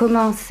intérieur. J'ai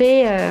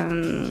commencé,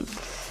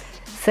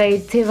 ça a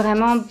été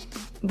vraiment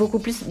beaucoup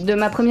plus... De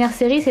ma première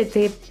série,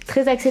 c'était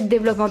très axé de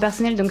développement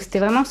personnel, donc c'était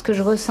vraiment ce que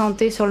je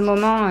ressentais sur le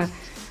moment,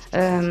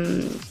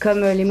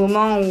 comme les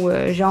moments où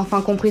j'ai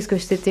enfin compris ce que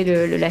c'était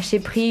le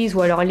lâcher-prise,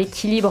 ou alors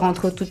l'équilibre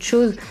entre toutes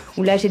choses,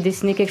 où là j'ai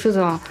dessiné quelque chose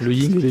en... Le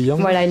yin et le yang.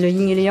 Voilà, le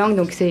yin et le yang,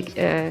 donc c'est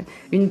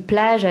une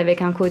plage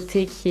avec un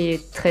côté qui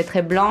est très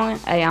très blanc,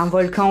 et un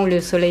volcan où le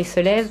soleil se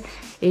lève,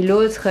 et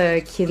l'autre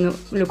qui est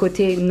le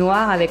côté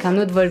noir avec un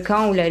autre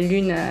volcan où la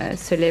lune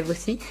se lève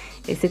aussi.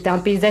 Et c'était un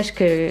paysage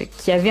qu'il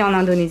y avait en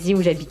Indonésie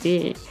où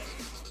j'habitais,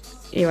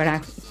 et voilà,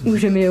 où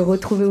je m'ai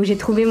retrouvée, où j'ai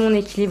trouvé mon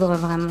équilibre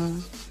vraiment.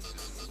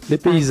 Les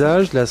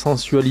paysages, la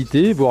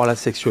sensualité, voire la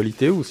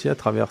sexualité aussi à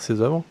travers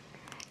ces œuvres.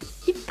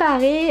 Il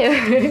paraît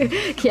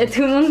qu'il y a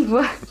tout le monde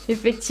voit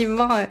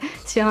effectivement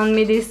sur un de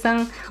mes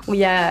dessins où il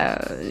y a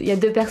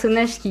deux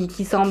personnages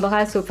qui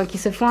s'embrassent, enfin qui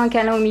se font un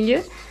câlin au milieu,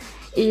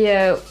 et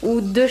où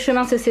deux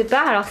chemins se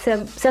séparent. Alors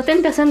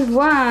certaines personnes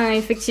voient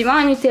effectivement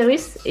un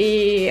utérus,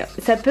 et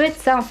ça peut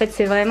être ça en fait,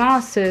 c'est vraiment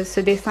ce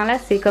dessin-là,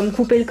 c'est comme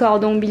couper le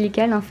cordon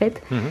ombilical en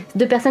fait.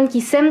 Deux personnes qui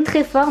s'aiment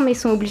très fort mais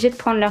sont obligées de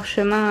prendre leur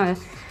chemin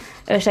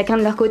chacun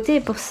de leur côté, et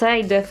pour ça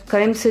ils doivent quand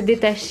même se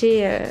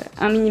détacher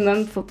un minimum,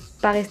 il ne faut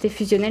pas rester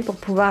fusionnel pour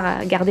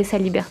pouvoir garder sa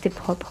liberté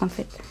propre en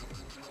fait.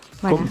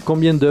 Voilà.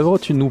 Combien d'œuvres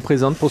tu nous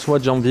présentes pour ce mois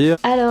de janvier?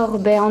 Alors,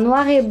 en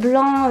noir et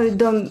blanc,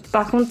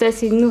 par contre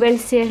c'est une nouvelle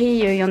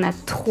série, il y en a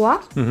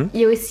 3. Il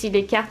y a aussi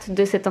les cartes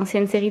de cette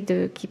ancienne série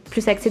qui est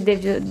plus axée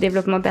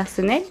développement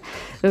personnel.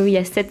 Il y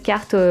a 7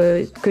 cartes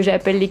que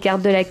j'appelle les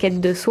cartes de la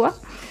quête de soi,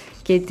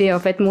 qui était en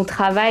fait mon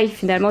travail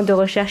finalement de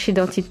recherche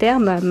identitaire,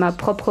 ma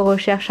propre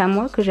recherche à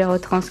moi, que j'ai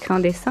retranscrit en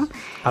dessin.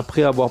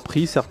 Après avoir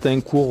pris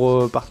certains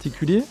cours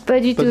particuliers? Pas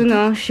du tout,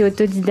 non. Je suis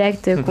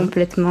autodidacte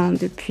complètement.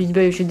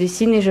 Je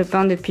dessine et je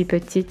peins depuis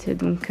petite,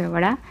 donc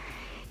voilà.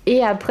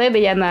 Et après,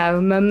 il y a ma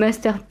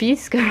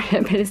masterpiece, comme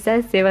j'appelle ça.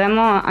 C'est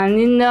vraiment un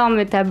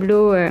énorme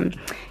tableau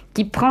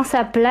qui prend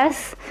sa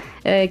place,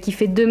 qui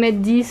fait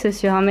 2,10 m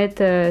sur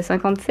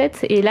 1,57 m,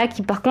 et là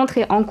qui par contre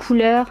est en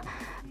couleur,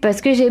 parce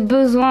que j'ai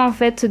besoin en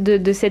fait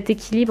de cet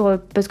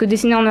équilibre, parce que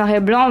dessiner en noir et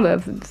blanc,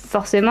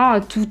 forcément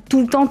tout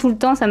le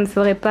temps ça me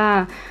ferait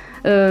pas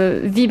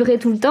vibrer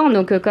tout le temps,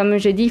 donc comme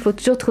j'ai dit, il faut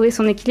toujours trouver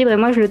son équilibre, et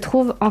moi je le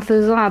trouve en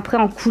faisant après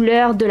en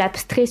couleur de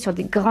l'abstrait sur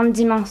des grandes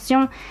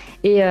dimensions,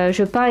 et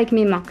je peins avec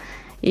mes mains.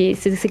 Et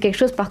c'est quelque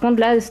chose par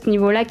contre là, à ce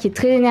niveau-là, qui est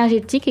très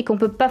énergétique et qu'on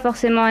peut pas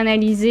forcément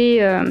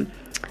analyser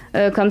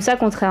comme ça,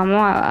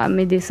 contrairement à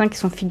mes dessins qui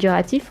sont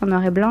figuratifs en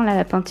noir et blanc. Là,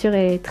 la peinture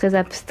est très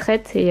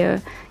abstraite et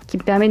qui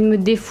me permet de me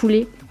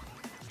défouler.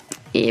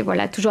 Et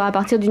voilà, toujours à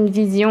partir d'une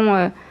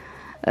vision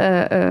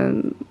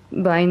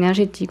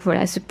énergétique.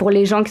 Voilà, c'est pour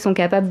les gens qui sont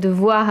capables de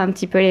voir un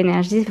petit peu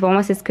l'énergie. Pour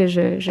moi, c'est ce que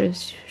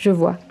je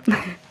vois.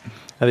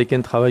 Avec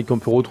un travail qu'on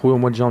peut retrouver au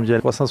mois de janvier à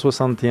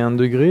 361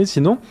 degrés.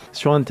 Sinon,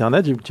 sur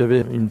Internet, tu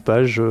avais une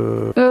page...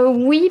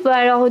 Oui,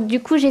 alors du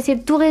coup, j'ai essayé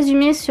de tout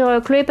résumer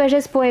sur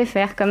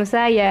chloépagès.fr. Comme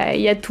ça, il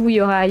y a tout. Il y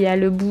a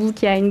le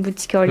book, il y a une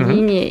boutique en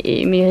ligne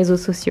et mes réseaux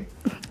sociaux.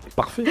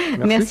 Parfait,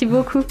 merci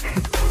beaucoup.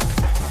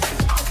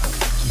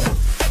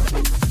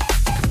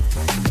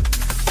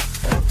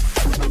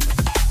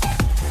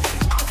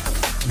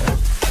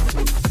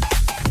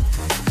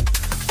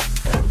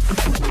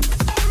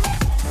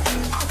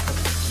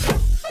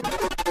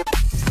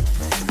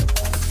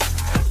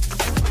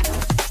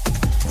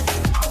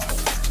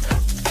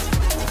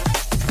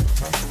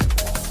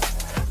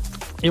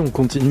 Et on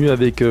continue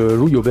avec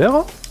Louis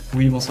Aubert.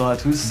 Oui, bonsoir à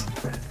tous.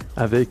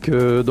 Avec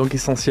donc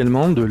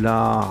essentiellement de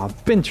la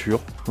peinture.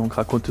 Donc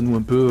raconte-nous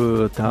un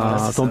peu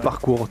ton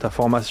parcours, ta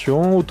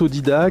formation,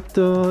 autodidacte,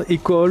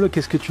 école.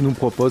 Qu'est-ce que tu nous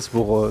proposes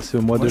pour ce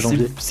mois de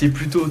janvier? C'est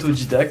plutôt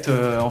autodidacte.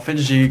 En fait,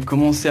 j'ai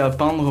commencé à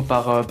peindre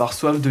par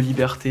soif de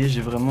liberté.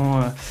 J'ai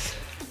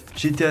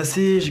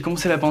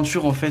commencé la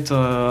peinture en fait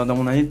dans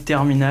mon année de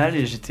terminale,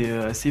 et j'étais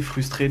assez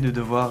frustré de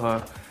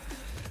devoir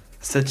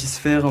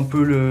satisfaire un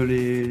peu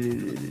les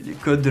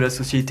codes de la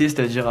société,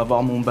 c'est-à-dire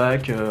avoir mon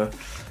bac.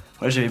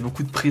 J'avais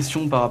beaucoup de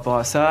pression par rapport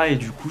à ça, et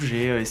du coup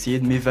j'ai essayé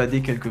de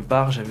m'évader quelque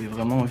part. J'avais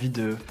vraiment envie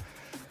de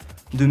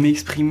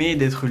m'exprimer,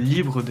 d'être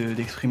libre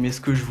d'exprimer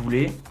ce que je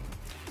voulais.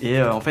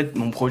 Et en fait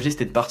mon projet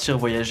c'était de partir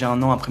voyager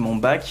 1 an après mon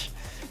bac,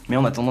 mais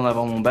en attendant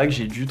d'avoir mon bac,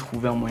 j'ai dû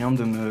trouver un moyen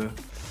de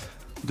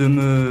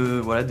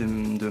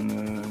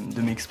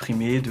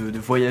m'exprimer, de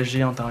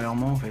voyager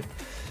intérieurement en fait.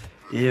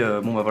 Et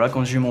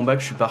quand j'ai eu mon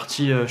bac, je suis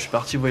parti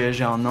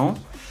voyager 1 an.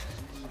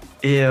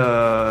 Et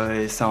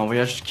c'est un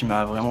voyage qui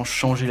m'a vraiment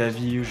changé la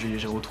vie, où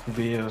j'ai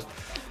retrouvé...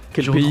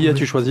 Quel pays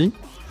as-tu choisi?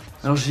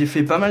 Alors j'ai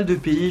fait pas mal de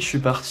pays. Je suis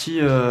parti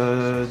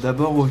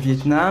d'abord au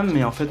Vietnam,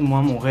 mais en fait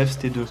moi mon rêve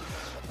c'était de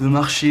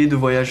marcher, de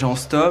voyager en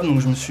stop.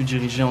 Donc je me suis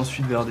dirigé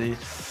ensuite vers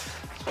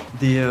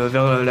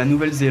la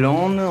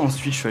Nouvelle-Zélande.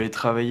 Ensuite je suis allé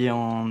travailler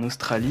en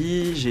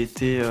Australie. J'ai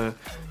été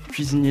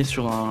cuisinier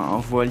sur un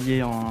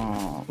voilier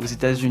aux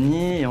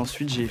États-Unis, et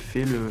ensuite j'ai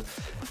fait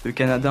le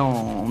Canada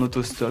en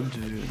autostop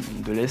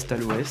de l'Est à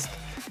l'Ouest.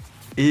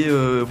 Et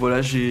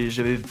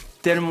j'avais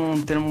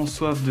tellement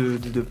soif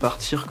de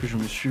partir que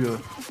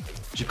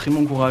j'ai pris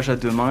mon courage à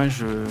 2 mains,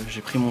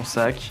 j'ai pris mon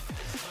sac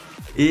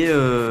et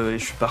je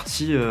suis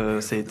parti.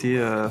 Ça a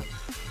été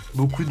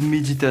beaucoup de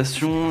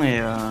méditation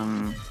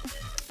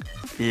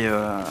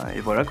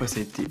Et voilà, quoi, ça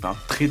a été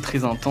très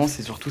très intense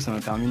et surtout ça m'a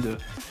permis de...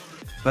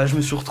 je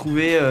me suis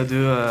retrouvé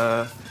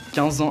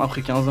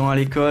après 15 ans à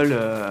l'école,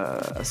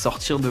 à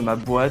sortir de ma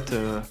boîte,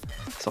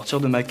 sortir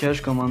de ma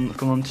cage comme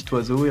un petit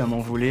oiseau et à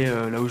m'envoler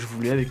là où je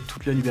voulais avec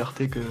toute la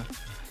liberté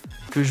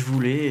que je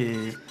voulais.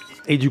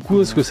 Et du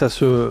coup, est-ce que ça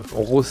se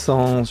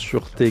ressent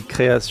sur tes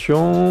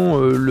créations,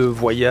 le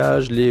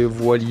voyage, les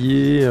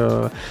voiliers,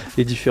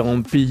 les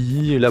différents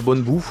pays, la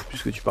bonne bouffe,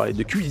 puisque tu parlais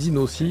de cuisine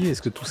aussi,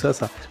 est-ce que tout ça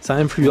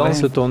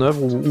influence ton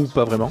œuvre ou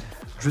pas vraiment ?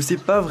 Je sais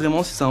pas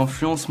vraiment si ça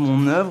influence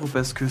mon œuvre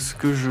parce que ce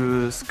que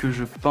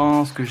je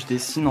peins, ce que je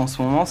dessine en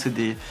ce moment, c'est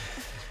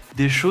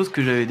des choses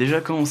que j'avais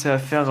déjà commencé à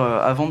faire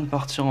avant de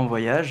partir en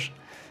voyage.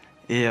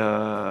 Et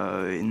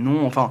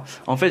non,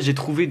 en fait, j'ai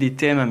trouvé des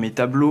thèmes à mes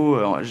tableaux.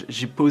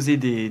 J'ai posé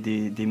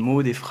des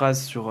mots, des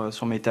phrases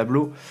sur mes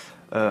tableaux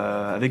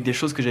avec des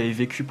choses que j'avais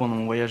vécues pendant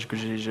mon voyage.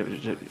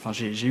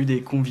 J'ai eu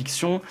des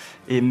convictions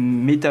et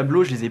mes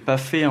tableaux, je les ai pas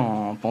faits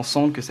en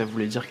pensant que ça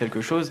voulait dire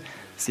quelque chose.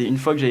 C'est une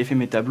fois que j'avais fait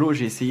mes tableaux,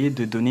 j'ai essayé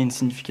de donner une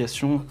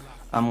signification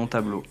à mon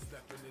tableau.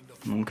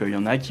 Donc il y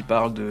en a qui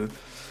parlent de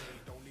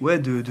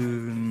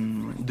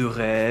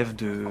rêve,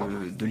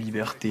 de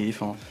liberté,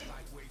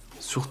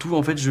 surtout,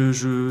 en fait,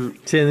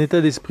 C'est un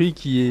état d'esprit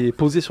qui est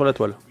posé sur la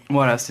toile.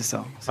 Voilà, c'est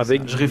ça.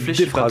 Avec je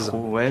réfléchis des pas phrases.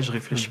 trop. Ouais, je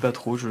réfléchis pas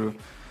trop.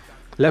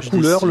 La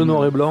couleur, dessine. le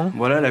noir et blanc.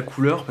 Voilà, la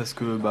couleur, parce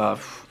que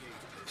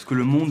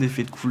le monde est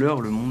fait de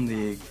couleurs. Le monde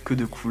est que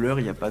de couleurs.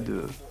 Il n'y a pas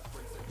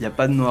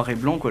de noir et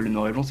blanc, quoi. Le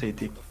noir et blanc, ça a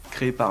été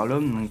créé par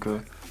l'homme. Donc,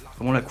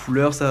 vraiment, la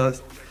couleur, ça,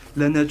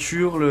 la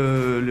nature,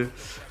 le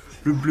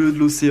bleu de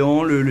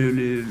l'océan,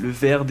 le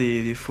vert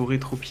des forêts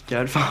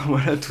tropicales,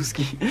 voilà tout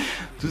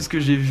ce que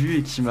j'ai vu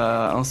et qui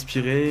m'a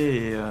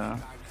inspiré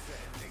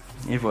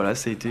et voilà,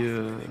 ça a été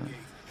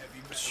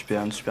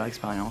une super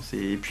expérience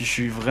et puis je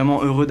suis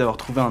vraiment heureux d'avoir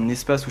trouvé un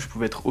espace où je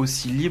pouvais être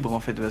aussi libre en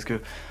fait, parce que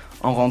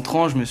en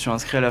rentrant je me suis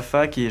inscrit à la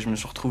fac et je me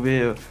suis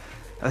retrouvé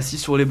assis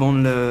sur les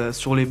bancs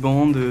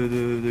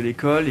de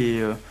l'école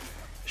et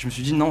je me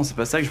suis dit non, c'est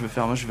pas ça que je veux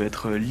faire, moi je veux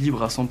être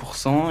libre à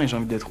 100% et j'ai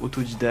envie d'être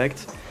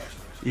autodidacte.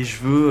 Et je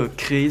veux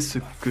créer ce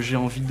que j'ai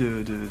envie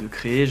de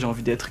créer, j'ai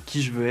envie d'être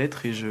qui je veux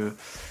être et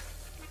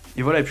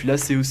voilà. Et puis là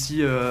c'est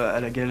aussi à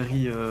la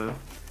galerie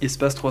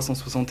Espace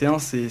 361,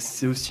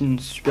 c'est aussi une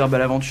super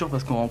belle aventure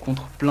parce qu'on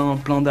rencontre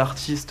plein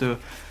d'artistes.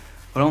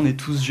 Voilà, on est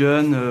tous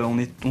jeunes,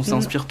 on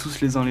s'inspire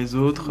tous les uns les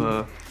autres.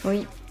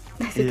 Oui.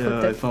 C'est trop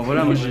top.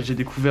 Voilà, moi j'ai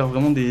découvert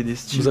vraiment des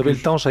styles. Vous avez le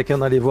temps chacun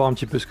d'aller voir un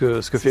petit peu ce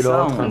que fait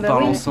l'autre. On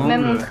parle ensemble.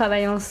 Même on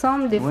travaille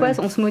ensemble, des fois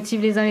on se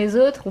motive les uns les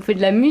autres, on fait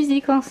de la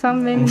musique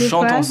ensemble même des fois.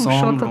 On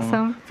chante ensemble.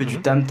 On fait du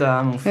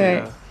tam-tam, on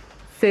fait...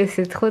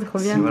 C'est trop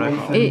bien. Voilà,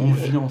 on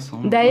vit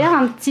ensemble. D'ailleurs,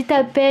 un petit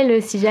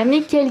appel, si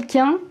jamais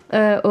quelqu'un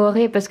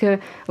aurait, parce que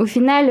au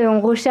final on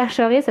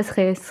rechercherait, ça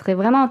serait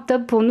vraiment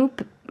top pour nous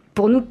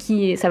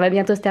qui, ça va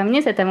bientôt se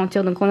terminer cette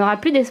aventure, donc on n'aura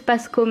plus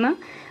d'espace commun.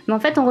 Mais en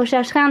fait, on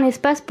rechercherait un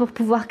espace pour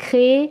pouvoir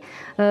créer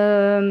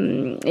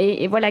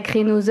et voilà,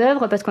 créer nos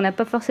œuvres parce qu'on n'a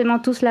pas forcément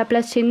tous la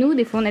place chez nous.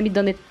 Des fois, on habite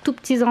dans des tout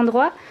petits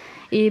endroits.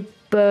 Et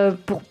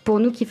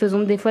pour nous qui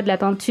faisons des fois de la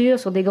peinture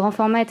sur des grands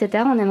formats,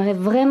 etc., on aimerait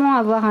vraiment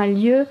avoir un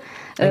lieu...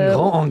 un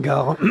grand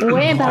hangar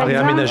par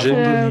réaménagé.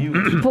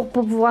 Pour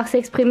pouvoir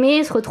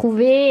s'exprimer, se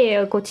retrouver,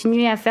 et,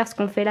 continuer à faire ce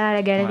qu'on fait là à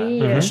la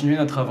galerie. Continuer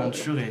notre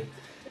aventure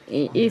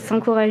et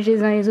s'encourager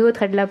les uns les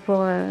autres, être là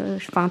pour,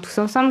 tous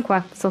ensemble,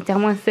 quoi, se sentir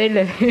moins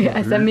seul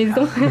à sa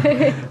maison.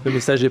 Le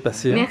message est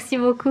passé. Merci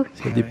beaucoup.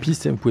 Il y a des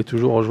pistes, vous pouvez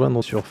toujours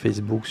rejoindre sur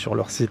Facebook, sur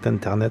leur site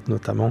internet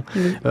notamment.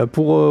 Oui.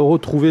 Pour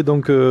retrouver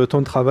donc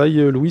ton travail,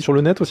 Louis, sur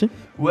le net aussi ?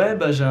 Ouais,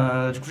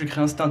 du coup j'ai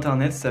créé un site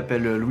internet, ça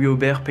s'appelle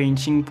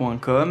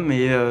louisaubertpainting.com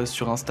et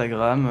sur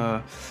Instagram,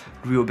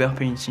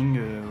 louisaubertpainting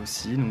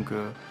aussi. Donc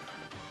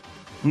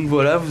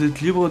voilà, vous êtes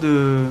libre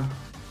de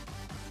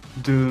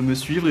me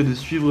suivre et de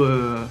suivre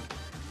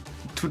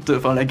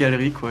la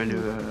galerie, quoi.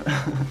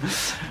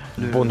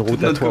 Bonne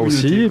route à toi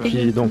aussi. Et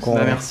puis donc on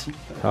merci.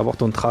 va avoir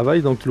ton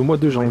travail donc le mois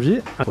de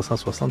janvier à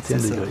 361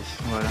 degrés.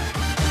 Voilà.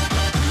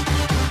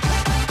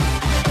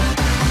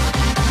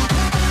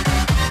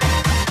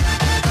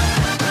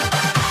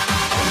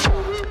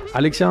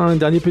 Alexia, un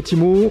dernier petit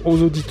mot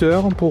aux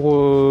auditeurs pour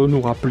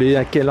nous rappeler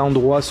à quel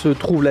endroit se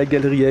trouve la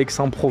galerie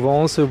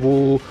Aix-en-Provence,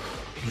 vos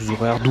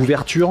horaires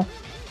d'ouverture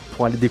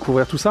pour aller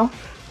découvrir tout ça.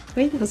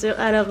 Oui, bien sûr.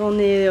 Alors, on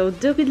est aux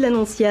 2 rues de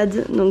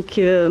l'Annonciade, donc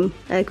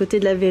à côté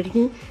de la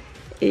Verrie.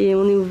 Et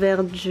on est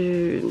ouvert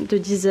de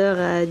 10h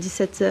à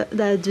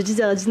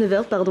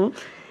 19h, pardon.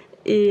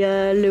 Et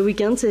le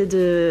week-end, c'est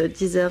de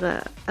 10h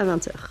à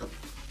 20h.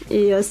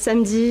 Et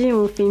samedi,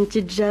 on fait une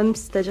petite jam,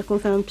 c'est-à-dire qu'on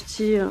fait un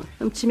petit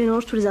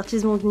mélange. Tous les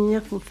artistes vont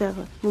venir,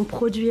 vont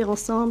produire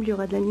ensemble. Il y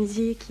aura de la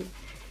musique.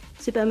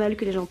 C'est pas mal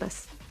que les gens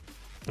passent.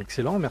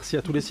 Excellent, merci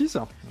à tous les 6.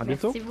 À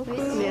bientôt. Merci beaucoup.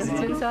 Merci.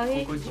 Bonne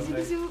soirée.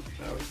 Bisous.